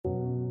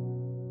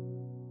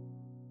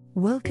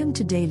Welcome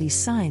to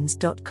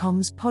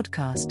dailysigns.com's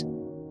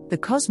podcast. The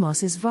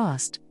cosmos is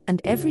vast,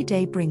 and every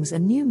day brings a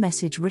new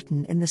message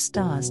written in the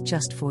stars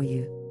just for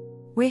you.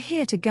 We're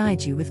here to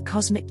guide you with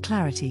cosmic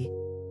clarity.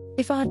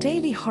 If our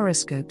daily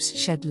horoscopes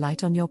shed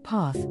light on your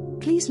path,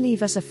 please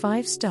leave us a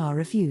 5-star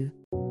review.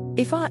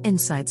 If our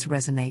insights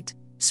resonate,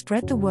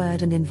 spread the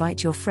word and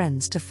invite your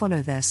friends to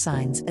follow their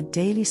signs at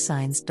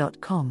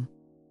dailysigns.com.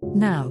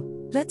 Now,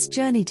 let's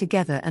journey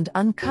together and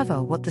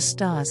uncover what the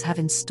stars have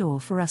in store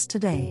for us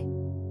today.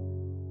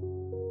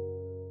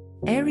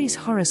 Aries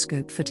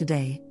horoscope for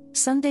today,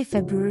 Sunday,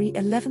 February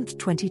 11th,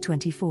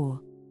 2024.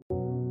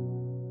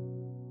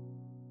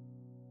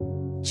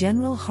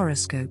 General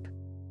horoscope.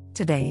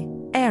 Today,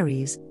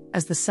 Aries,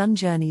 as the sun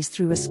journeys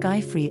through a sky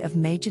free of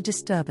major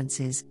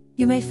disturbances,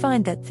 you may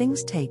find that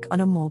things take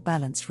on a more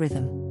balanced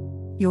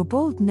rhythm. Your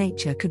bold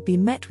nature could be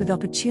met with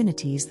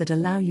opportunities that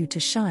allow you to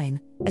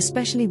shine,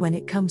 especially when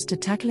it comes to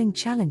tackling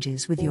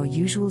challenges with your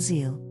usual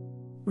zeal.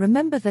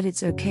 Remember that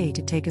it's okay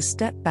to take a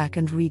step back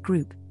and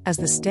regroup, as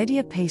the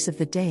steadier pace of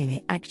the day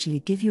may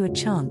actually give you a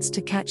chance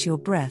to catch your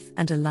breath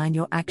and align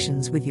your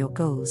actions with your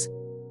goals.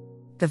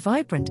 The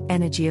vibrant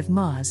energy of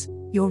Mars,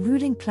 your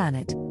ruling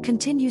planet,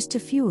 continues to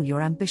fuel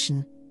your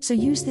ambition, so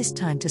use this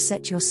time to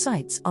set your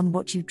sights on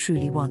what you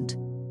truly want.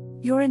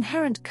 Your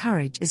inherent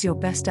courage is your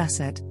best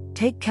asset.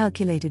 Take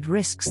calculated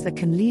risks that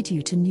can lead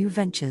you to new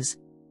ventures.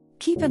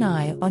 Keep an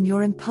eye on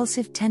your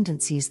impulsive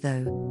tendencies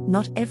though,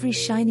 not every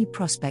shiny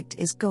prospect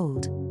is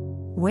gold.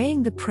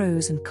 Weighing the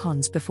pros and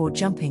cons before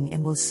jumping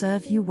in will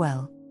serve you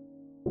well.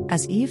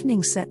 As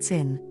evening sets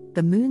in,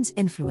 the moon's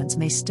influence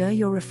may stir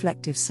your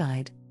reflective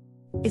side.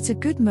 It's a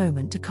good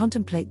moment to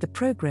contemplate the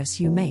progress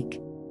you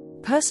make.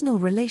 Personal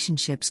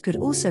relationships could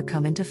also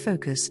come into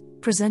focus,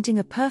 presenting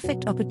a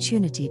perfect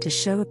opportunity to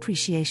show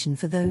appreciation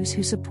for those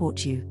who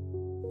support you.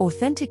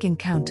 Authentic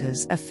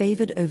encounters are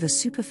favored over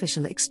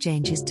superficial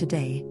exchanges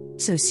today,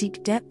 so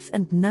seek depth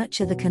and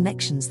nurture the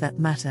connections that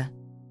matter.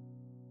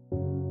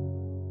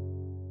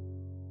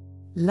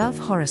 Love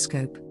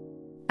horoscope.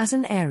 As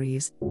an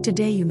Aries,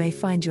 today you may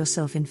find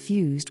yourself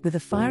infused with a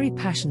fiery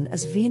passion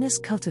as Venus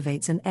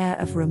cultivates an air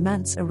of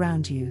romance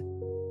around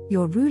you.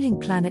 Your ruling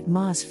planet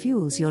Mars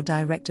fuels your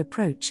direct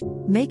approach,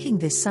 making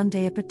this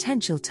Sunday a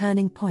potential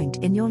turning point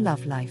in your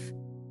love life.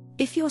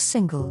 If you're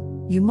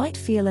single, you might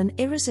feel an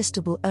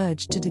irresistible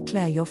urge to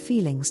declare your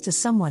feelings to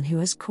someone who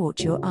has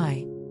caught your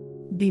eye.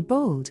 Be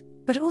bold,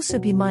 but also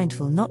be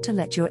mindful not to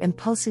let your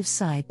impulsive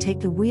side take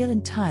the wheel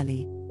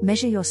entirely.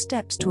 Measure your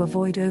steps to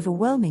avoid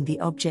overwhelming the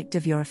object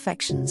of your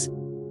affections.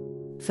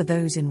 For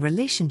those in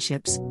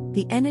relationships,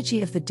 the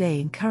energy of the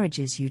day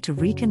encourages you to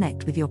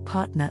reconnect with your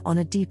partner on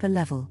a deeper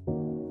level.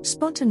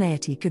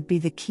 Spontaneity could be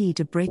the key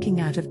to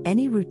breaking out of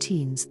any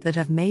routines that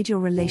have made your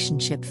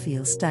relationship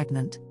feel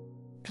stagnant.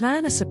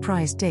 Plan a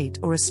surprise date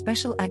or a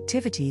special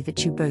activity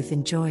that you both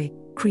enjoy,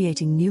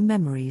 creating new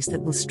memories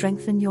that will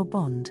strengthen your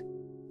bond.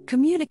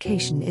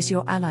 Communication is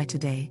your ally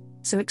today,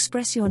 so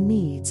express your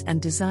needs and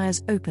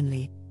desires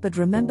openly, but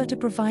remember to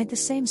provide the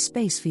same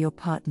space for your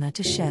partner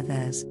to share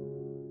theirs.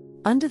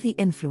 Under the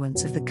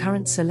influence of the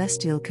current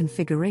celestial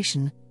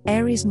configuration,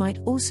 Aries might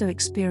also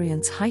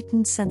experience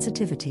heightened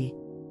sensitivity.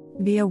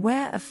 Be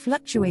aware of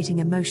fluctuating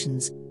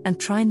emotions, and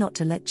try not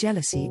to let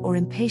jealousy or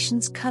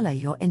impatience color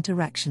your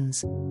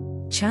interactions.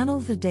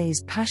 Channel the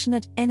day's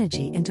passionate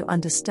energy into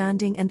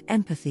understanding and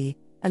empathy,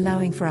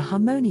 allowing for a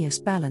harmonious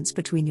balance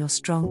between your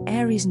strong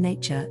Aries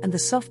nature and the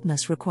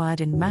softness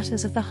required in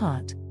matters of the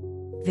heart.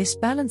 This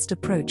balanced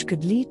approach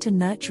could lead to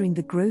nurturing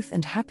the growth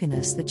and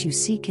happiness that you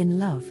seek in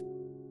love.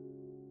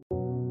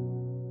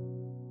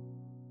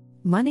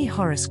 Money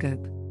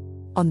horoscope.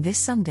 On this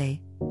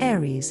Sunday,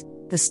 Aries,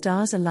 the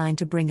stars align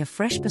to bring a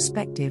fresh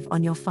perspective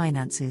on your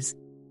finances.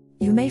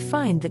 You may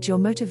find that your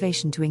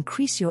motivation to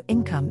increase your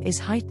income is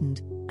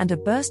heightened, and a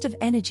burst of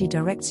energy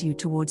directs you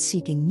towards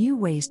seeking new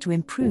ways to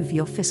improve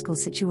your fiscal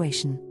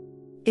situation.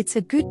 It's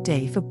a good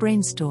day for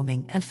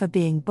brainstorming and for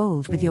being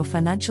bold with your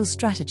financial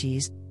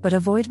strategies, but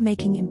avoid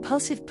making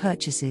impulsive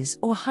purchases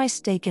or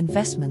high-stake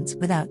investments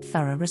without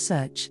thorough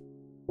research.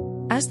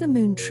 As the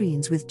moon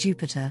trines with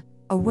Jupiter,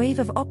 a wave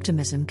of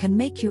optimism can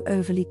make you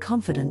overly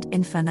confident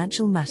in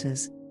financial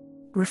matters.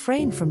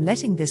 Refrain from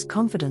letting this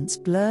confidence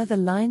blur the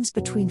lines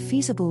between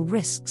feasible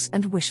risks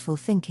and wishful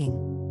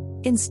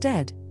thinking.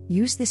 Instead,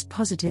 use this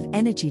positive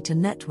energy to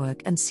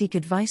network and seek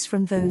advice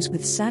from those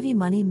with savvy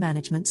money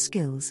management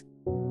skills.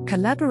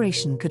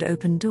 Collaboration could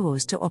open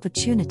doors to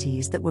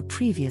opportunities that were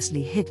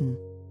previously hidden.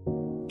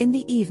 In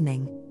the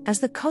evening, as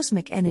the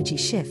cosmic energy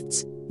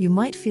shifts, you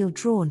might feel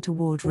drawn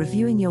toward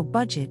reviewing your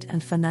budget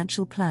and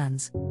financial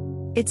plans.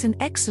 It's an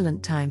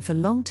excellent time for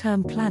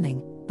long-term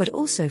planning, but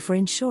also for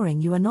ensuring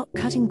you are not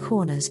cutting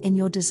corners in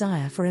your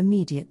desire for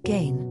immediate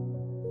gain.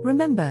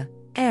 Remember,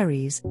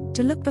 Aries,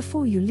 to look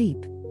before you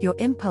leap. Your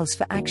impulse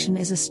for action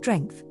is a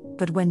strength,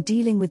 but when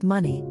dealing with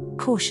money,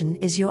 caution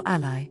is your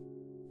ally.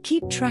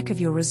 Keep track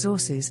of your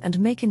resources and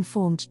make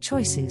informed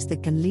choices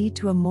that can lead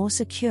to a more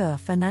secure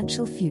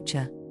financial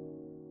future.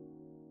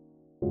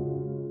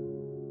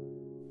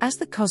 As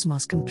the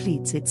cosmos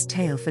completes its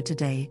tale for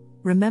today,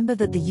 Remember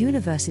that the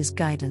universe's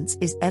guidance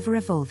is ever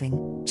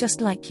evolving,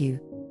 just like you.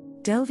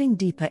 Delving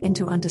deeper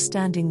into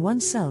understanding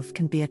oneself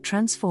can be a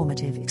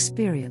transformative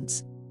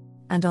experience.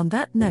 And on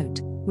that note,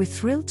 we're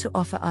thrilled to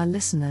offer our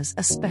listeners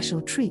a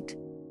special treat.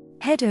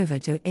 Head over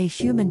to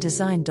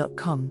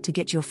ahumandesign.com to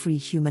get your free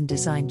human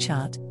design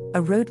chart,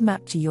 a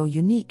roadmap to your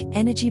unique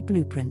energy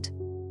blueprint.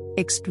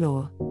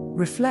 Explore,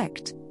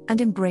 reflect,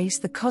 and embrace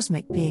the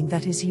cosmic being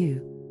that is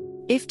you.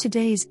 If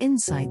today's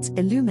insights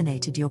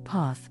illuminated your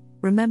path,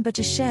 remember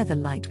to share the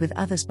light with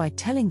others by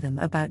telling them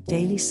about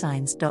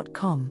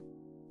dailysigns.com.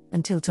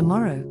 Until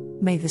tomorrow,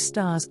 may the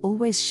stars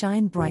always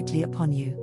shine brightly upon you.